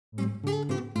They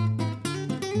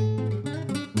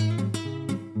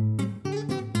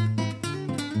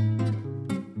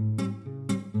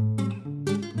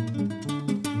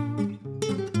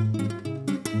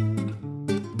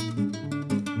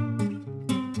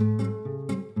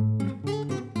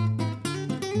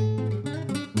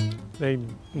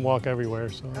walk everywhere,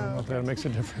 so I don't know if that makes a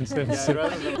difference.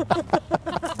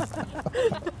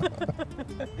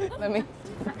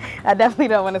 I definitely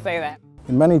don't want to say that.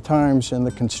 And many times in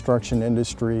the construction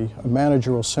industry, a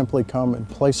manager will simply come and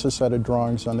place a set of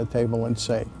drawings on the table and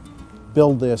say,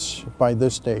 build this by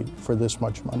this date for this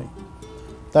much money.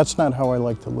 That's not how I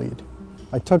like to lead.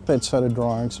 I took that set of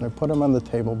drawings and I put them on the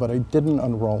table, but I didn't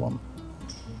unroll them.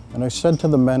 And I said to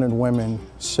the men and women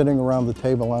sitting around the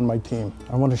table on my team,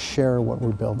 I want to share what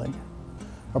we're building.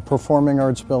 A performing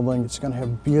arts building, it's going to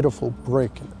have beautiful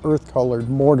brick and earth-colored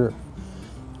mortar,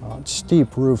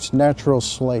 steep roofs, natural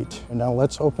slate. And now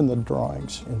let's open the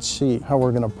drawings and see how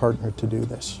we're going to partner to do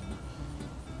this.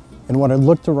 And when I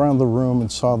looked around the room and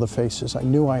saw the faces, I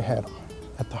knew I had them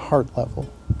at the heart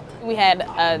level. We had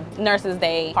a Nurses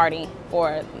Day party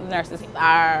for nurses.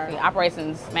 Our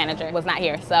operations manager was not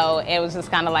here, so it was just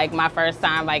kind of like my first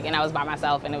time, and I was by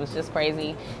myself, and it was just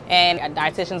crazy. And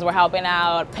dietitians were helping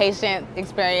out, patient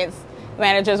experience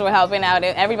managers were helping out.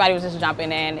 Everybody was just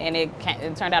jumping in, and it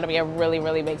turned out to be a really,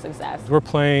 really big success. We're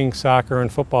playing soccer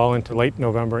and football into late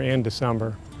November and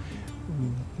December.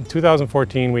 In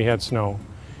 2014, we had snow,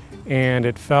 and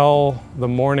it fell the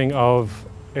morning of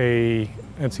a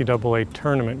NCAA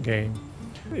tournament game.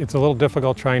 It's a little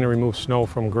difficult trying to remove snow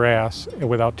from grass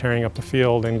without tearing up the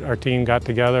field, and our team got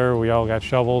together, we all got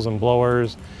shovels and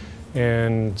blowers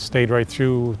and stayed right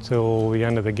through till the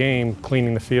end of the game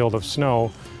cleaning the field of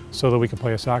snow so that we could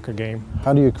play a soccer game.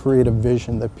 How do you create a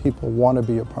vision that people want to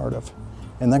be a part of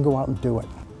and then go out and do it?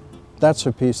 That's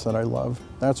a piece that I love.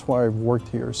 That's why I've worked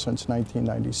here since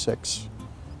 1996,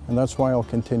 and that's why I'll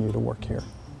continue to work here.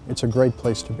 It's a great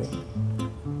place to be.